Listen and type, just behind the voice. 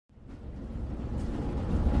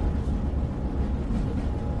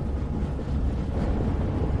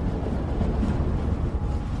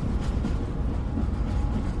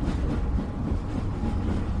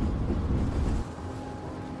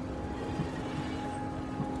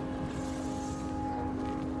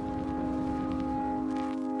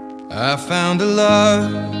I found a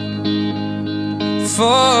love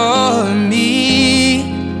for me.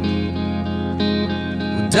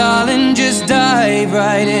 Well, darling, just dive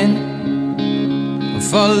right in and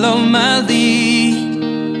follow my lead.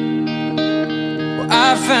 Well,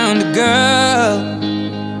 I found a girl,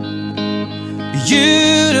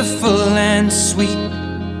 beautiful and sweet.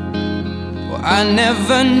 Well, I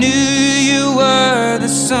never knew you were the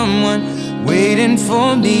someone waiting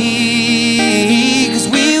for me. 'Cause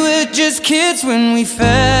we were just kids when we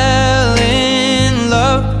fell in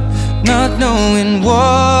love, not knowing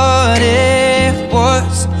what it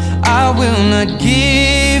was. I will not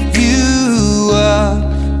give you up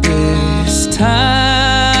this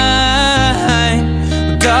time.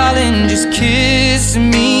 Oh, darling, just kiss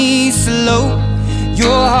me slow.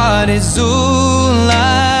 Your heart is all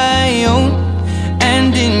I own,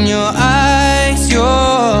 and in your eyes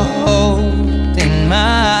you're holding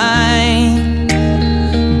mine.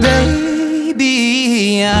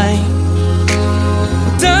 Baby, I'm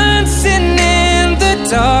dancing in the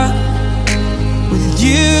dark with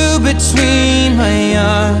you between my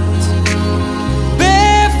arms,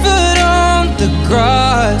 barefoot on the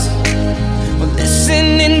grass. We're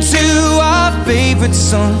listening to our favorite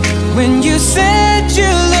song. When you said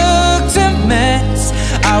you looked a mess,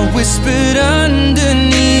 I whispered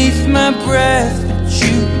underneath my breath, but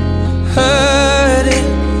you heard it.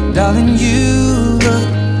 Darling, you look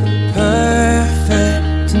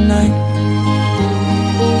perfect tonight.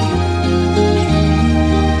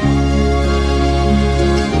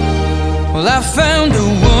 Well, I found a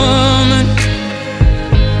woman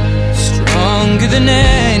stronger than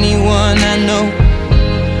anyone I know.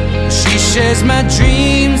 She shares my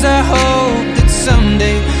dreams. I hope that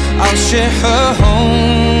someday I'll share her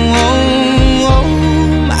home.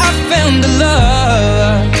 I found a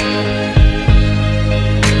love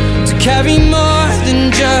to carry more than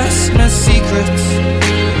just my secrets,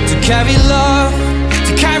 to carry love,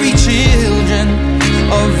 to carry children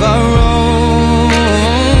of our own.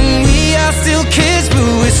 We are still kids, but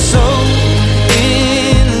we're so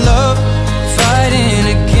in love, fighting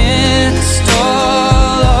against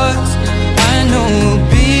all odds. I know we'll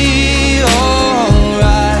be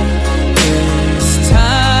alright this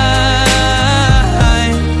time.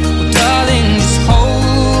 Well, darling, just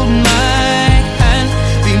hold my hand,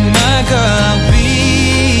 be my girl, I'll be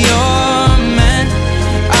your man.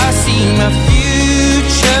 I see my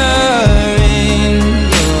future in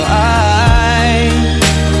your eyes.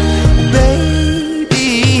 Baby,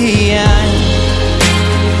 I'm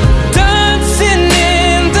dancing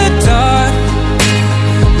in the dark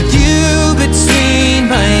with you between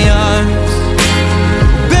my arms,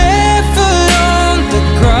 barefoot on the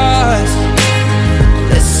grass,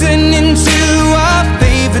 listening to our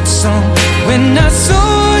favorite song. When I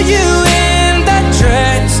saw you in that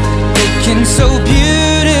dress, looking so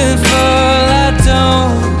beautiful, I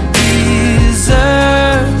don't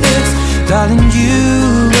deserve this. Darling, you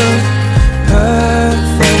look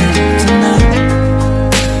perfect tonight.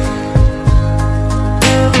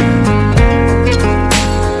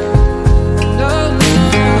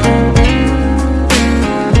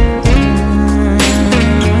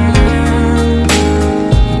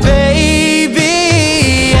 Baby,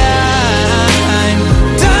 I'm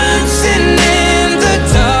dancing in the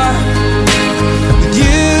dark with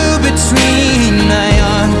you between my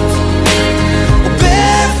arms,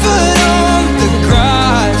 barefoot on the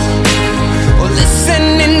grass, or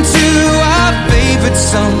listening to our favorite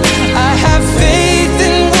song. I have faith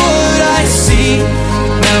in what I see.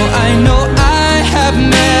 Now I know I have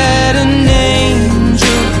met an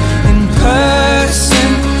angel in person,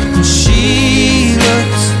 and she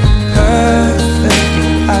looks perfect.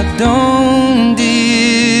 I don't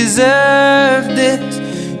deserve this.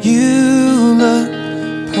 You look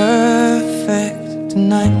perfect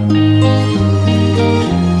tonight.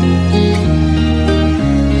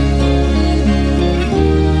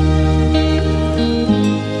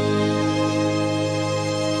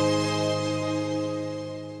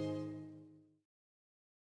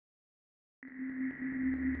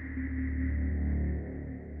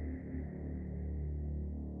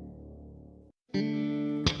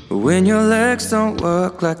 When your legs don't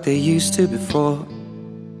work like they used to before,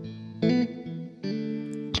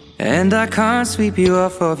 and I can't sweep you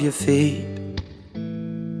off of your feet,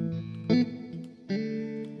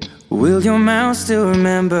 will your mouth still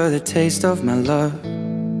remember the taste of my love?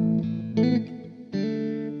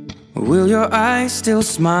 Will your eyes still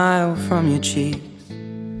smile from your cheeks?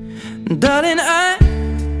 Darling, I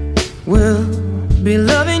will be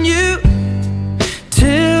loving you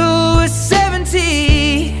till we're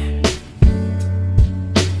 70.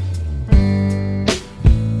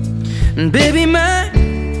 And baby, my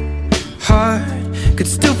heart could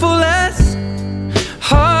still fall as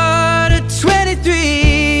hard at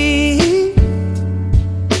 23.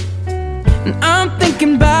 And I'm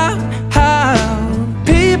thinking about how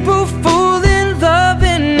people fall in love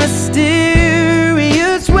in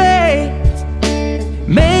mysterious ways.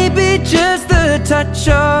 Maybe just the touch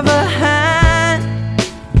of a hand.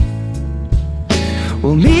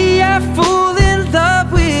 Well, me, I fall in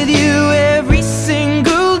love with you every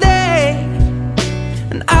single day,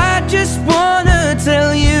 and I just wanna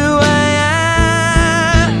tell you I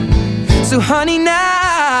am. So honey,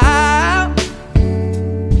 now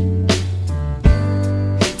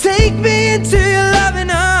take me into your loving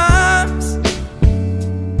arms.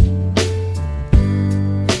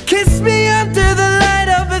 Kiss me under the light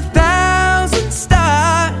of 1,000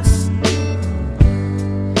 stars.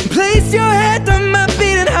 Place your head on my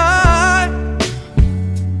beating heart.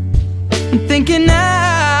 I'm thinking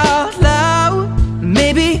out loud,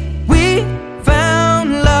 maybe we found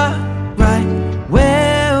love right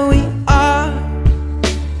where we are.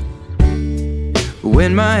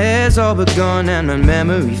 When my hair's all but gone and my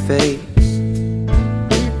memory fades,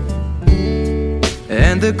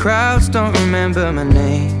 and the crowds don't remember my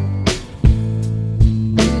name.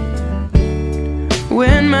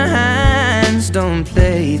 When my hands don't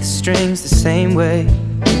play the strings the same way,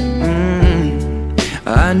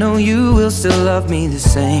 I know you will still love me the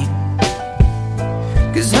same.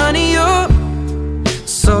 'Cause honey, your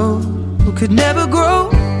soul could never grow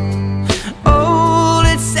old,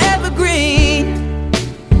 it's evergreen.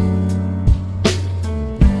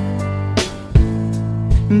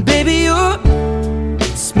 And baby, your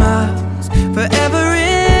smile's forever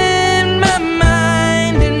in my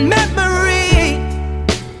mind and memory.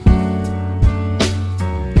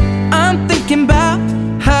 I'm thinking about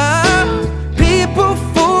how people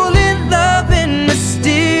fall in love in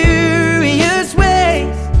mysterious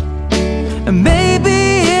ways, and maybe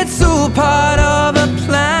it's all part of a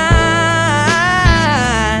plan.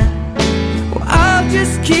 Well, I'll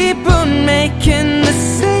just keep on making the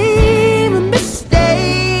same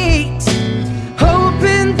mistakes,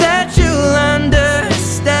 hoping that you'll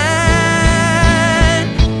understand.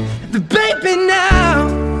 But baby, now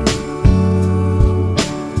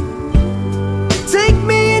take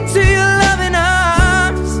me into your loving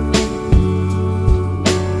arms.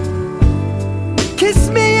 Kiss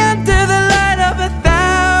me under the light of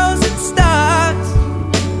 1,000 stars.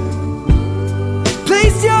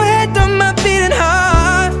 Place your head on my beating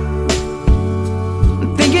heart. I'm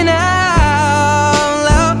thinking out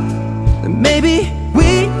loud that maybe we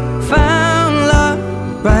found love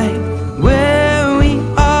right where we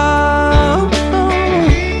are.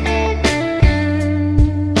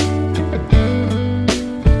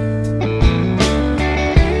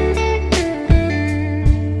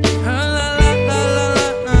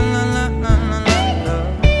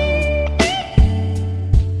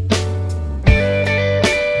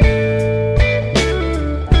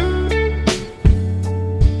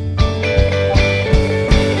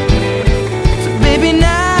 So baby,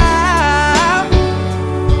 now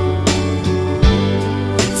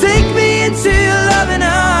take me into your loving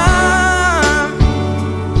arms.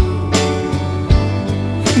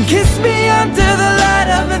 Kiss me under the light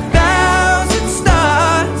of 1,000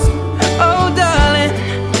 stars. Oh darling,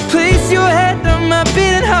 place your head on my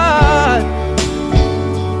beating heart.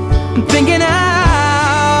 I'm thinking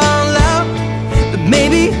out loud that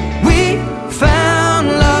maybe we found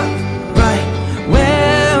love right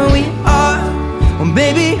where we are. Or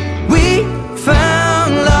maybe we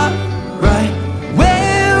found love right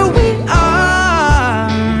where we are.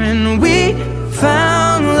 And we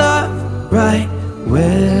found love right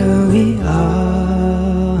where we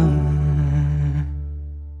are.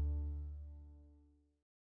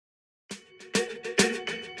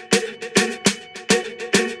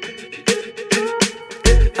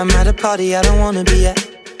 I'm at a party I don't wanna be at,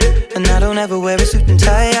 and I don't ever wear a suit and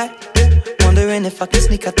tie. Wondering if I can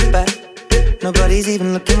sneak out the back. Nobody's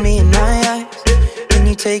even looking me in my eyes. Then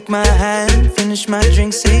you take my hand, finish my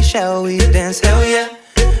drink, say shall we dance? Hell yeah.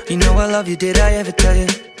 You know I love you, did I ever tell you?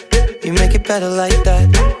 You make it better like that.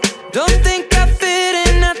 Don't think I fit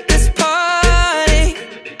in at this party.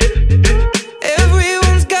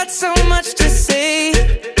 Everyone's got so much to say.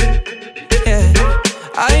 Yeah,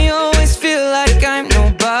 I always feel like I'm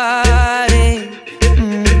nobody.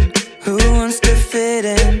 Who wants to fit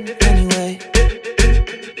in anyway?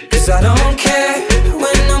 'Cause I don't care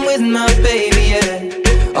when I'm with my baby,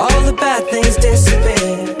 yeah. All the bad things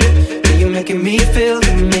disappear. You're making me feel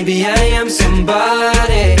that maybe I am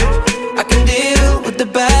somebody. I can deal with the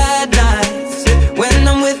bad nights when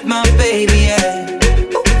I'm with my baby, yeah.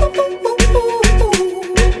 Ooh, ooh, ooh, ooh.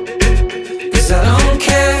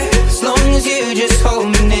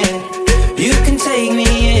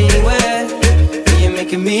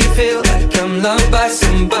 making me feel like I'm loved by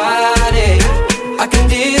somebody. I can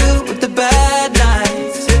deal with the bad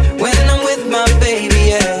nights when I'm with my baby,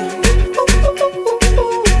 yeah.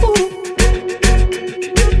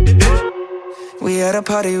 We at a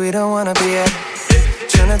party we don't wanna be at.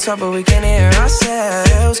 Trying to talk but we can't hear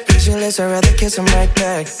ourselves. Pictureless, I'd rather kiss them right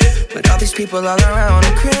back. But all these people all around,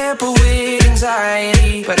 I'm crippled with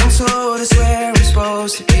anxiety. But I'm told it's where I'm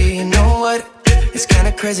supposed to be. You know what? It's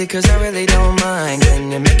kinda crazy cause I really don't mind.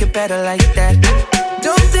 Can you make it better like that?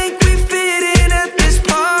 Don't think we fit in at this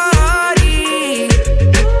party.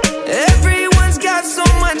 Everyone's got so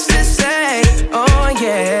much to say. Oh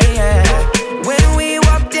yeah, yeah. When we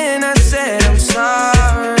walked in I said I'm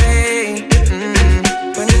sorry,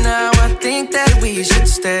 but now I think that we should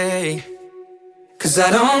stay. Cause I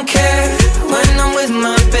don't care when I'm with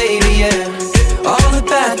my baby, yeah. All the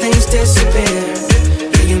bad things disappear.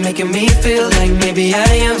 You're making me feel like maybe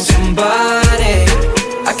I am somebody.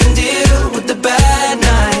 I can deal with the bad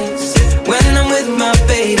nights when I'm with my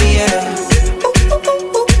baby, yeah.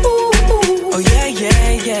 Oh yeah,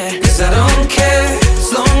 yeah, yeah. Cause I don't care as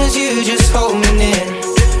long as you just hold me near.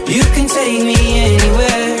 You can take me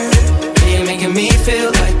anywhere. You're making me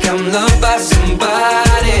feel like I'm loved by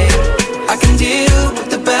somebody. I can deal with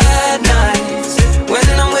the bad nights when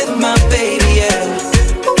I'm with my baby, yeah.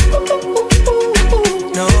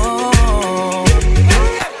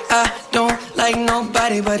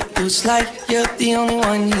 Nobody but you, it's like you're the only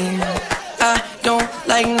one here. I don't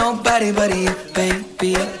like nobody but you,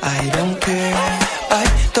 baby. I don't care. I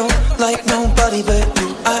don't like nobody but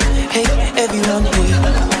you. I hate everyone here.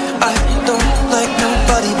 I don't like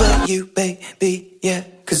nobody but you, baby, yeah.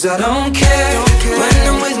 Cause I don't care when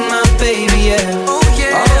I'm with my baby, yeah. All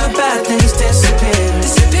the bad things disappear.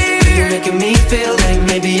 You're making me feel like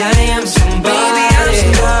maybe I am somebody.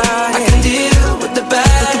 I can deal with the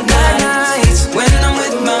bad nights when I'm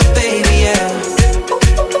with my baby, yeah.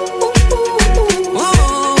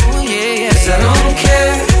 Ooh, yeah, yeah. 'Cause I don't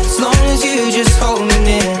care as long as you just hold me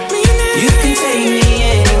near. You can take me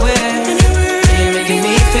anywhere. You're making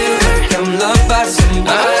me feel like I'm loved by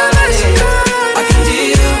somebody. I can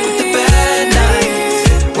deal with the bad nights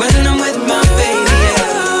when I'm with my baby, yeah.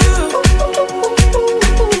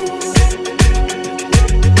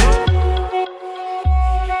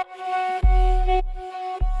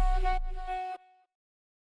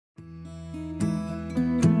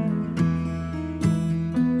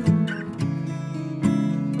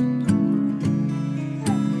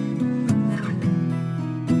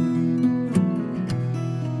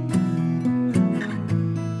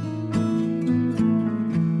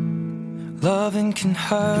 Loving can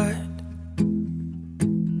hurt.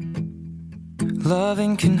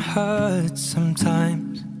 Loving can hurt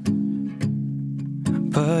sometimes,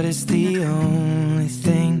 but it's the only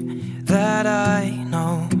thing that I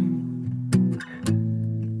know.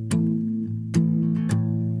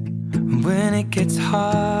 When it gets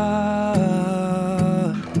hard,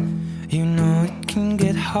 you know it can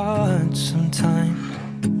get hard sometimes.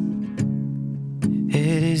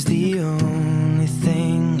 It is the only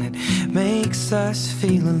thing that makes us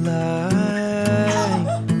feel alive.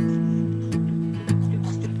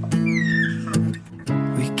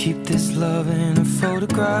 We keep this love in a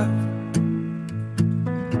photograph.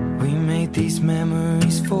 We made these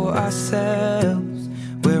memories for ourselves,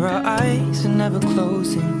 where our eyes are never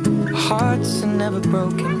closing, hearts are never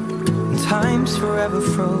broken, and time's forever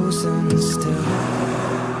frozen still.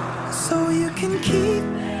 So you can keep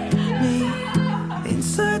me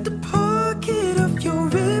inside the pocket of your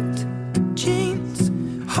ripped jeans,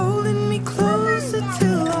 holding me closer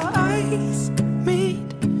till our eyes meet.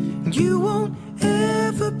 You won't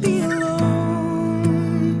ever be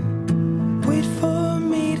alone. Wait for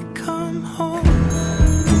me to come home.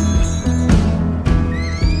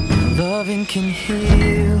 Loving can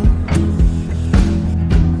heal.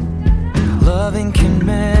 Loving can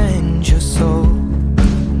mend your soul,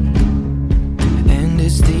 and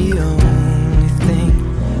it's the only thing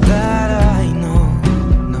that I know.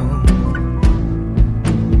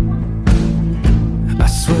 I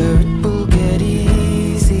swear it will get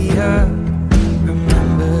easier.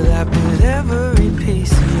 Remember that with every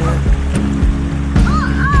piece of you.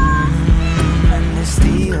 And it's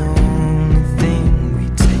the only thing we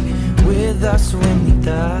take with us when we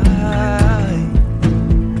die.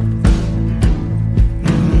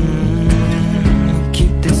 We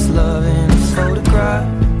keep this love in a photograph.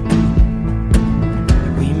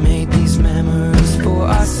 We made these memories for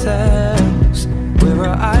ourselves, where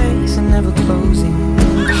our eyes are never closing,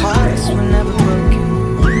 hearts were never broken,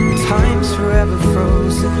 time's forever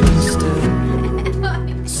frozen still.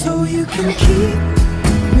 So you can keep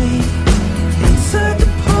me inside the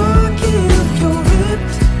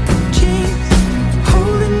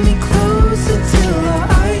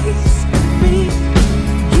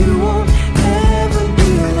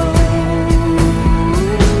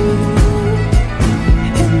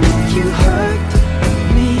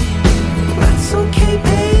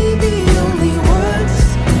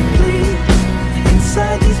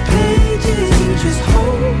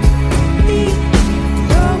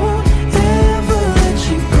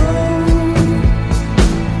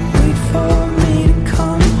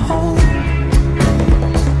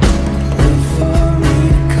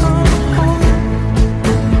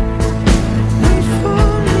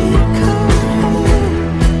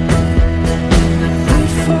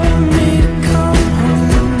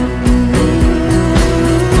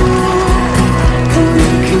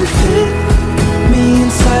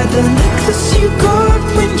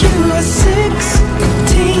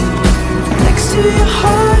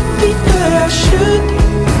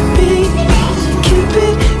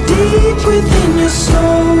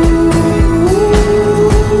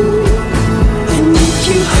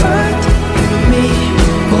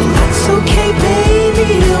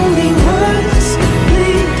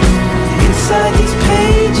inside these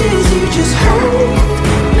pages, you just hold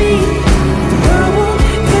me. I won't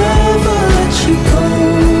ever let you go.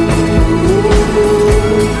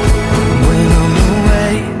 When I'm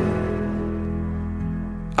away,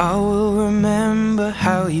 I will remember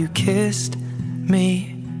how you kissed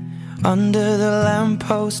me under the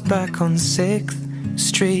lamppost back on 6th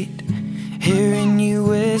Street, hearing you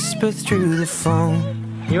whisper through the phone,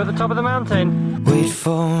 "You at the top of the mountain? wait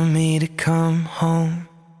for me to come home."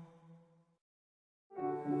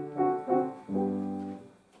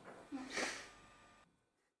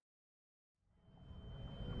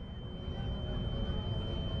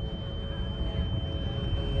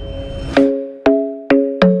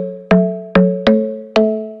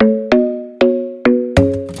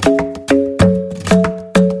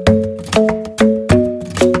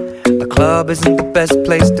 Isn't the best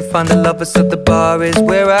place to find the lovers, so the bar is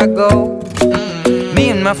where I go. Me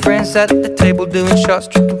and my friends at the table doing shots,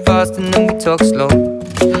 tripping fast, and then we talk slow.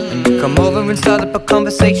 And you come over and start up a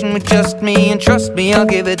conversation with just me, and trust me, I'll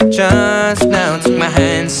give it a chance. Now take my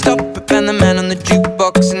hand, stop it, and the man on the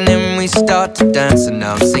jukebox, and then we start to dance. And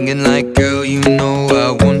now I'm singing like, girl, you know I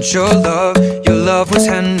want your love. Your love was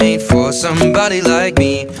handmade for somebody like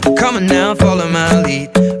me. Come on now, follow my lead.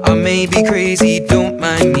 I may be crazy, don't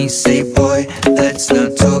mind me. Say, boy, let's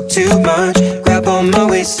not talk too much. Grab on my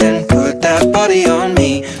waist and put that body on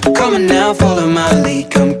me. Come on now, follow my lead.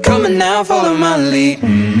 Come on now, follow my lead.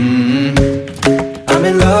 I'm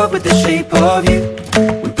in love with the shape of you.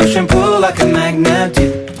 We push and pull like a magnet do.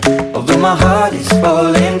 Although my heart is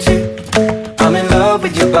falling too, I'm in love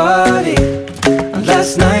with your body.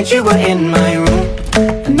 Last night you were in my room,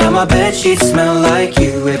 and now my bedsheets smell like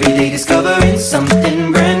you. Every day discovering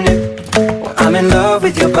something brand new. I'm in love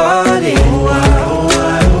with your body.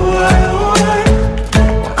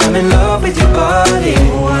 I'm in love with your body.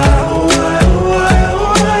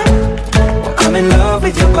 I'm in love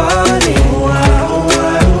with your body.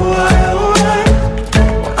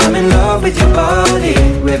 I'm in love with your body.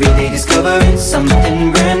 Every day discovering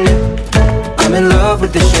something brand new. I'm in love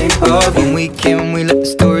with the shape of you. When we came, we let the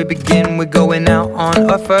story begin. We're going out on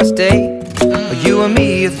our first date. You and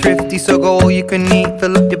me are thrifty, so go all you can eat.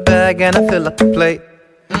 Fill up your bag and I fill up the plate.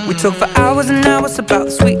 We talk for hours and hours about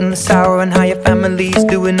the sweet and the sour, and how your family's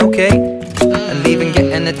doing okay. And leaving,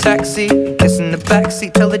 getting a taxi, kissing the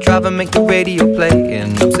backseat, tell the driver make the radio play.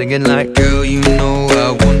 And I'm singing like, girl, you know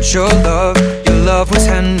I want your love. Your love was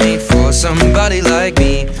handmade for somebody like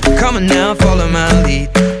me. Come on now, follow my lead.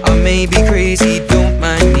 I may be crazy, don't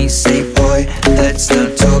mind me. Say, boy, let's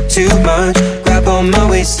not talk too much. Grab on my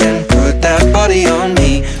waist and put that body on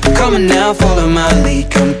me. Come on now, follow my lead.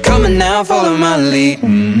 Come on now, follow my lead.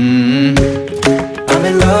 I'm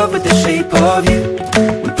in love with the shape of you.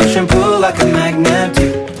 We push and pull like a magnet do.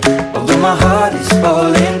 Although my heart is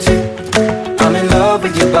falling too, I'm in love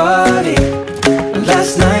with your body.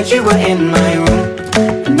 Last night you were in my room,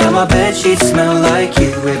 and now my bedsheets smell like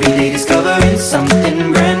you. Every day discovering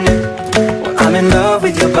something brand new. I'm in love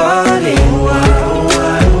with your body.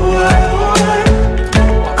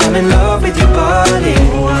 I'm in love with your body.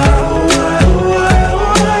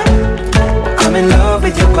 I'm in love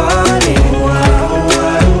with your body.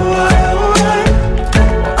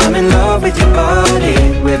 I'm in love with your body.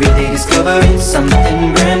 Every day discovering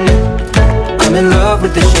something brand new. I'm in love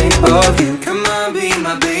with the shape of you. Come on, be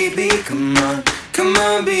my baby, come on. Come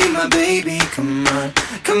on, be my baby, come on.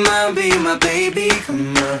 Come on, be my baby,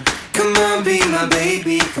 come on. Come on, be my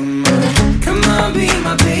baby, come on. Come on, be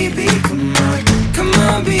my baby, come on. Come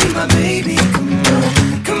on, be my baby, come on.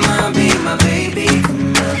 Come on, be my baby,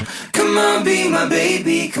 come on. Come on, be my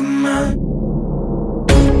baby, come on.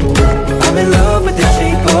 I'm in love with the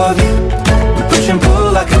shape of you. We push and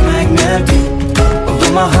pull like a magnet do.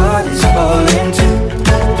 Although my heart is falling too,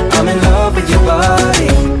 I'm in love with your body.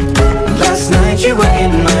 Last night you were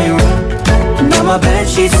in my room, and now my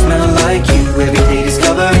bedsheets smell like you. Every day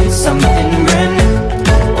discovering something brand new.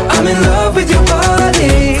 I'm in love with your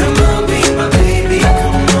body. Come on, be my baby,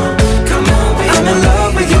 come on. Come on, be I'm in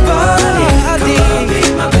love with your body. Come on, be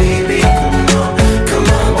my baby, come on. Come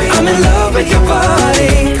on, be I'm in love with your body.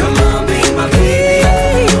 Come on, be my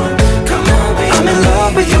baby, come on. Come on, be I'm in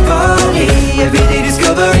love with your body. Every day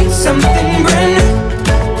discovering something brand new.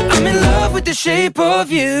 I'm in love with the shape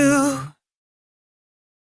of you.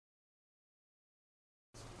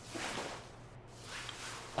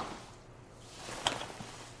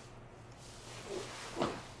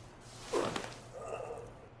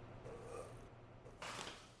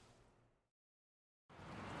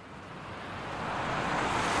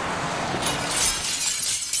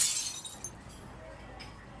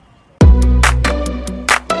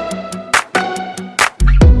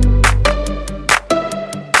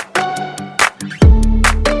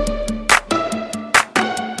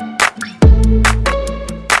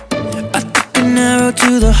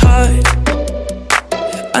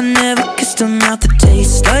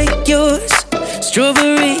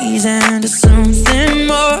 days and something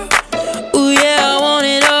more. Ooh yeah, I want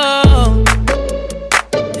it all.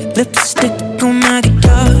 Lipstick on my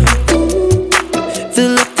guitar.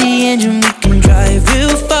 Fill up the engine, we can drive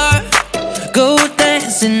real far. Go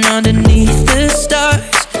dancing underneath the stars.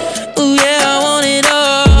 Ooh yeah, I want it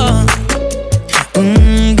all.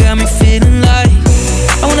 Got me feeling like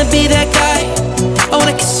I wanna be that guy. I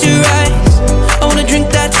wanna kiss your eyes. I wanna drink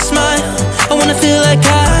that smile. I wanna feel like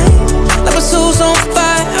like my soul's on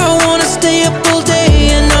fire. I wanna stay up all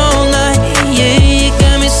day and all night. Yeah, you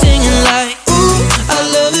got me singing like, ooh, I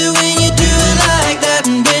love it when you do it like that.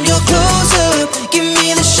 And when you're close up, give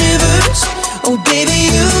me the shivers. Oh baby,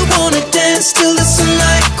 you wanna dance till the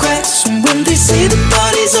sunlight cracks. And when they say the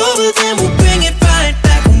party's over, then we'll bring it right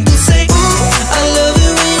back. And we'll say, ooh, I love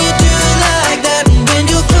it when you do it like that. And when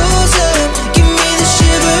you're close up, give me the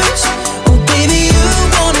shivers. Oh baby, you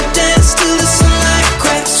wanna dance till the sunlight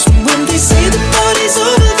cracks. And when they say the party's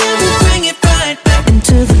over, then we'll bring it right back.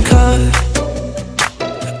 Into the car,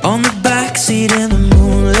 on the backseat in the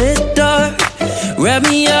moonlit dark. Wrap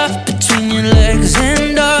me up between your legs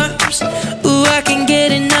and arms. Ooh, I can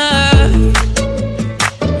get enough.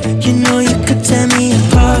 You know you could tear me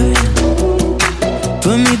apart.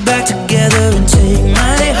 Put me back together and take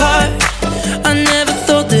my heart. I never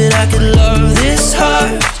thought that I could love this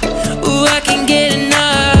hard. Ooh, I can get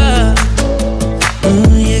enough.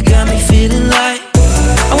 Ooh, you got me feeling like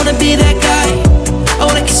I wanna be that guy. I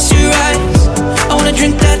wanna kiss your eyes. I wanna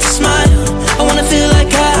drink that smile. I wanna feel like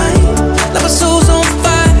my soul's on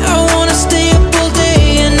fire. I wanna stay up all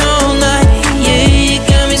day and all night. Yeah, you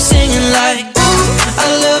got me singing like, ooh, I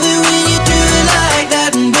love it when you do it like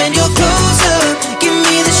that. And when you're close up, give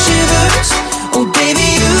me the shivers. Oh baby,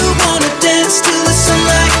 you wanna dance till the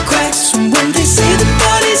sunlight cracks. And when they say the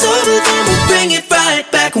party's over, then we'll bring it right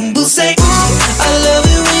back. And we'll say, ooh, I love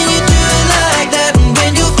it when you do it like that. And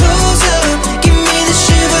when you're close up, give me the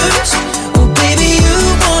shivers. Oh baby, you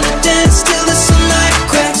wanna dance till the sunlight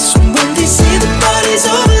cracks. And when they say the party's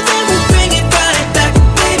over, then we'll bring it right back.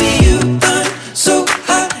 Baby, you burn so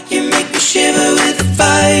hot, you make me shiver with the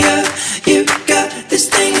fire. You got this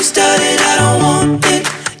thing you started, I don't want it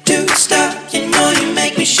to stop. You know you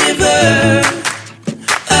make me shiver.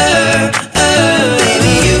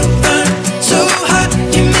 Baby, you burn so hot,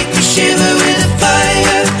 you make me shiver with the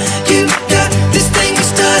fire. You got this thing you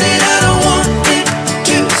started, I don't want it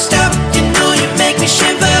to stop. You know you make me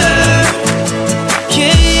shiver.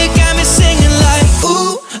 Yeah, you got me singing like,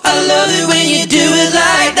 ooh, I love it when you do it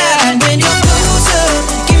like that. And when you're close up,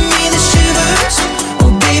 give me the shivers.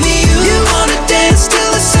 Oh baby, you wanna dance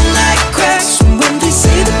till the sunlight cracks. And when they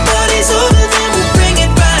say the party's over, then we'll bring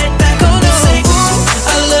it right back. Oh no, say, ooh,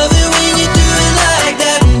 I love it when you do it like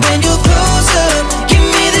that. And when you're close up, give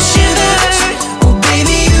me the shivers. Oh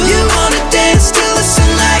baby, you wanna dance till the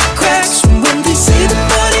sunlight cracks. And when they say the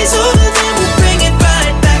party's over, then we'll bring it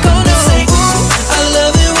right back. Oh no, say, ooh, I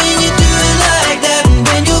love it when you do it like that. And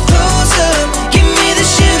when you're close up, give me the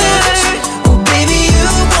shivers. Oh baby, you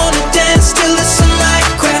wanna dance till the sunlight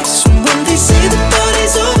cracks. And when they say the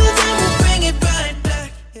party's over, then we'll bring it right back.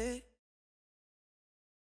 Yeah.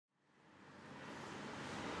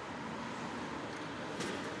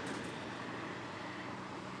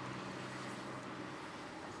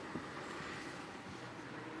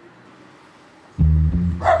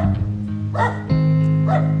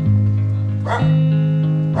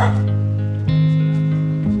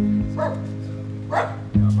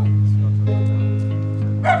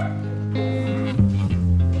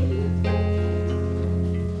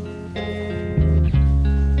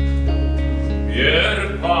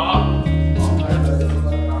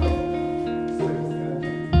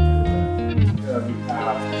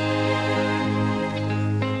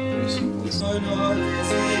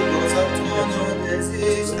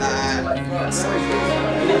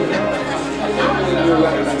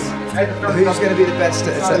 Who's going to be the best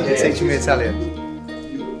at teaching me Italian?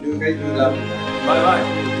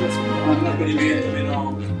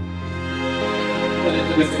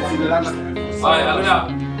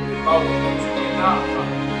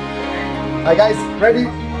 Hi guys, ready?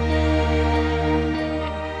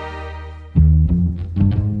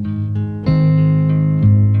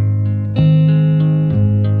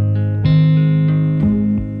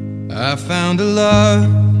 I found a love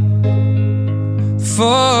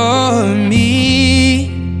for me.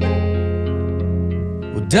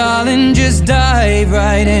 Well, darling, just dive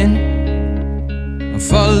right in and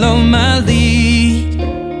follow my lead.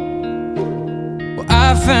 Well,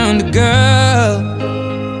 I found a girl,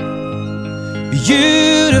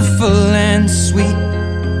 beautiful and sweet.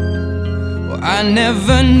 Well, I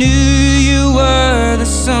never knew you were the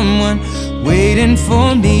someone waiting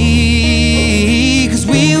for me. 'Cause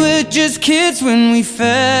we were just kids when we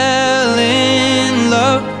fell in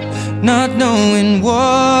love, not knowing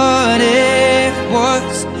what it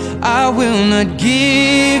was. I will not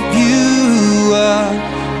give you up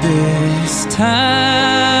this time.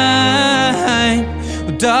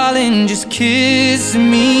 Oh, darling, just kiss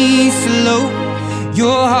me slow.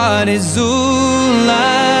 Your heart is all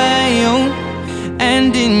I own,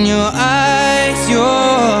 and in your eyes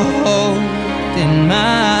you're holding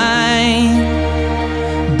mine.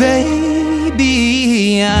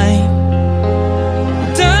 Baby,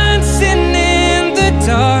 I'm dancing in the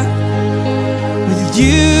dark with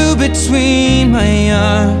you between my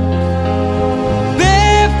arms,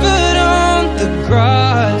 barefoot on the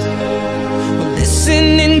grass,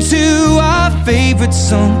 listening to our favorite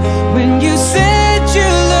song. When you said you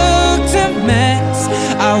looked a mess,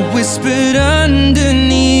 I whispered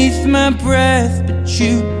underneath my breath, but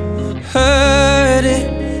you heard it.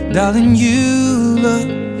 Darling, you look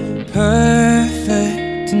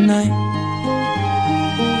perfect tonight.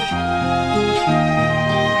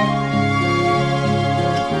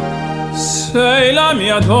 Sei la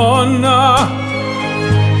mia donna,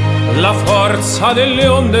 la forza delle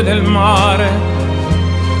onde del mare.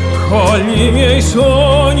 Cogli i miei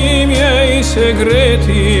sogni, i miei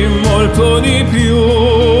segreti, molto di più.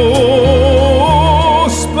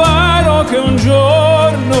 Spero che un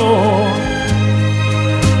giorno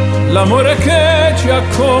l'amore che ci ha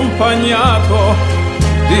accompagnato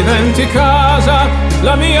diventi casa,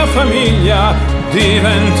 la mia famiglia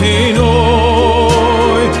diventi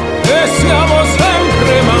noi. E siamo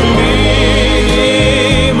sempre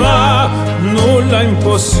bambini, ma nulla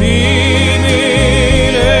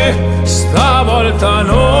impossibile. Stavolta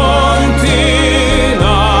non ti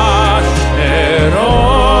lascerò.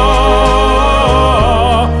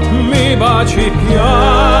 Mi baci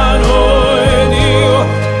piano ed io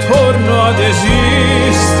torno ad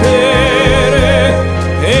esistere,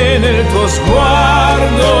 e nel tuo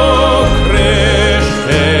sguardo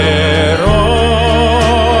crescerò.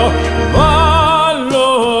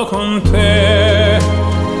 Ballo con te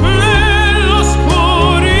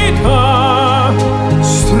nell'oscurità,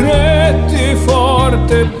 stretti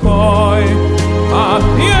forte poi a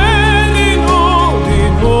piedi nudi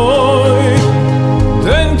noi.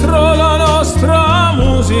 Dentro la nostra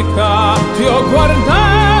musica ti ho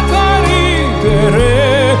guardata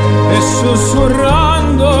ridere e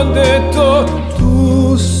sussurrando ho detto: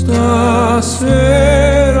 tu stasera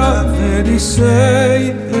vedi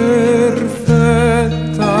sei perfetta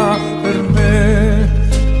per me.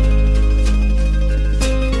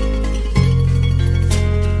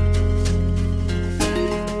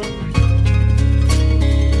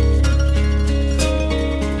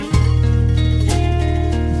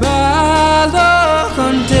 Ballo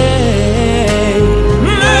con te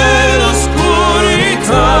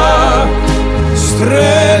Nell'oscurità,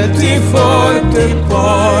 stretti forte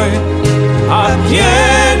poi a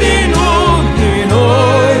piedi nudi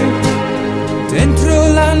noi. dentro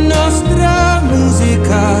la nostra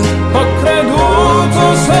musica. Ho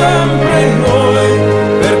creduto sempre in noi,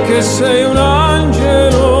 perché sei un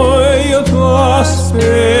angelo e io ti ho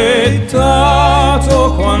aspettato.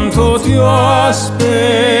 Quanto ti ho aspettato,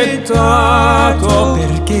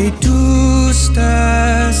 Perché tu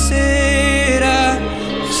stasera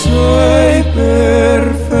sei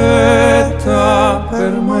perfetta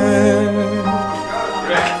per me.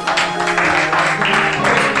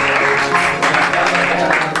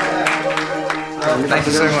 Thank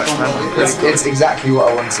you so much, man. It's exactly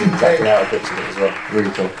what I wanted, exactly how I pictured it as well.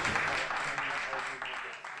 Really cool.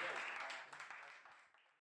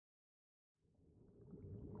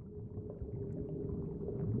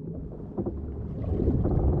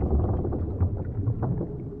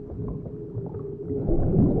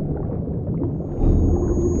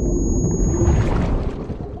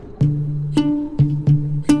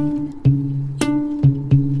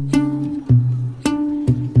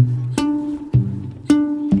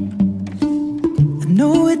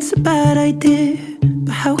 it's a bad idea,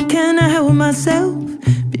 but how can I help myself?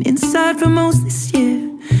 Been inside for most this year,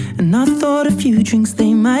 and I thought a few drinks,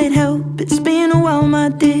 they might help. It's been a while, my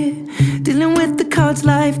dear, dealing with the cards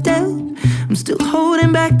life dealt. I'm still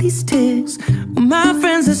holding back these tears, well, my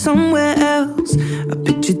friends are somewhere else. I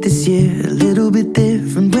pictured this year a little bit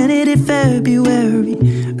different when it hit February.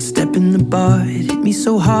 A step in the bar, it hit me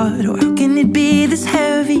so hard. Oh, how can it be this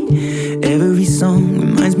heavy? Every song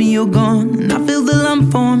reminds me you're gone, and I feel the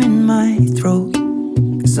lump form in my throat,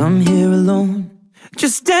 'cause I'm here alone,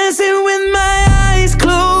 just dancing with my eyes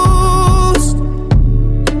closed.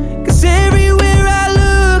 'Cause everywhere I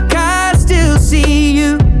look, I still see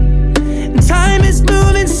you.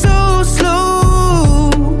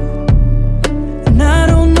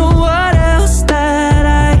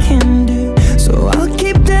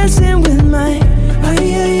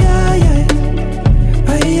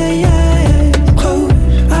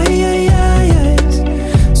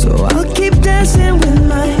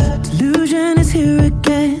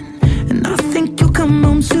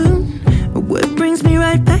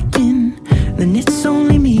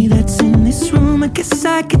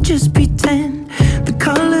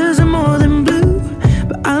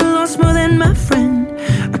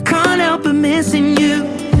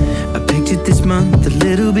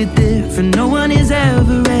 and no one is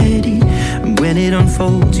ever ready. And when it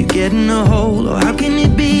unfolds, you get in a hole. Oh, how can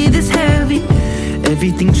it be this heavy?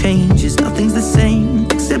 Everything changes, nothing's the same,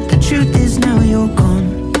 except the truth is now you're gone.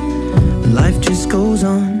 Life just goes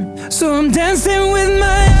on. So I'm dancing with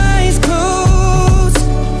my eyes closed,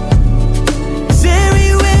 'cause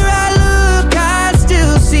everywhere I look I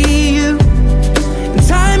still see you. And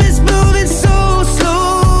time is moving so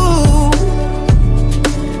slow,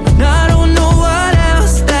 and I don't know what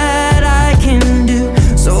else that I can do.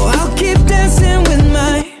 So I'll keep dancing with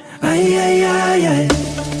my eyes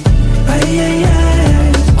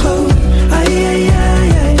closed,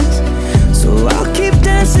 eyes. So I'll keep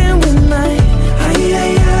dancing with my eyes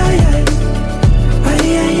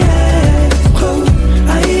closed,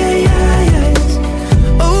 eyes.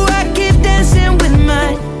 Oh, I keep dancing with my.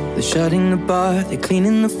 They're shutting the bar, they're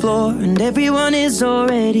cleaning the floor, and everyone is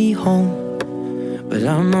already home, but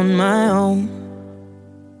I'm on my own,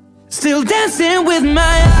 still dancing with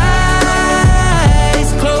my eyes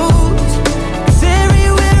closed. 'Cause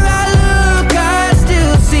everywhere I look I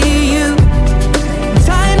still see you.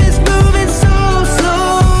 Time is moving so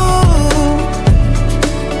slow,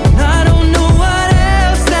 and I don't know what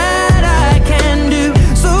else that I can do.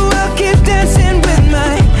 So I'll keep dancing with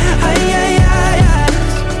my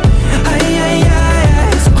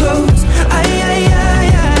eyes closed, eyes.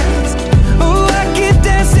 Oh, I keep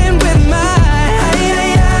dancing with my eyes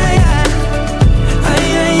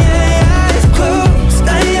closed,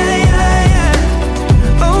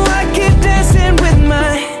 oh, I keep dancing with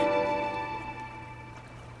my.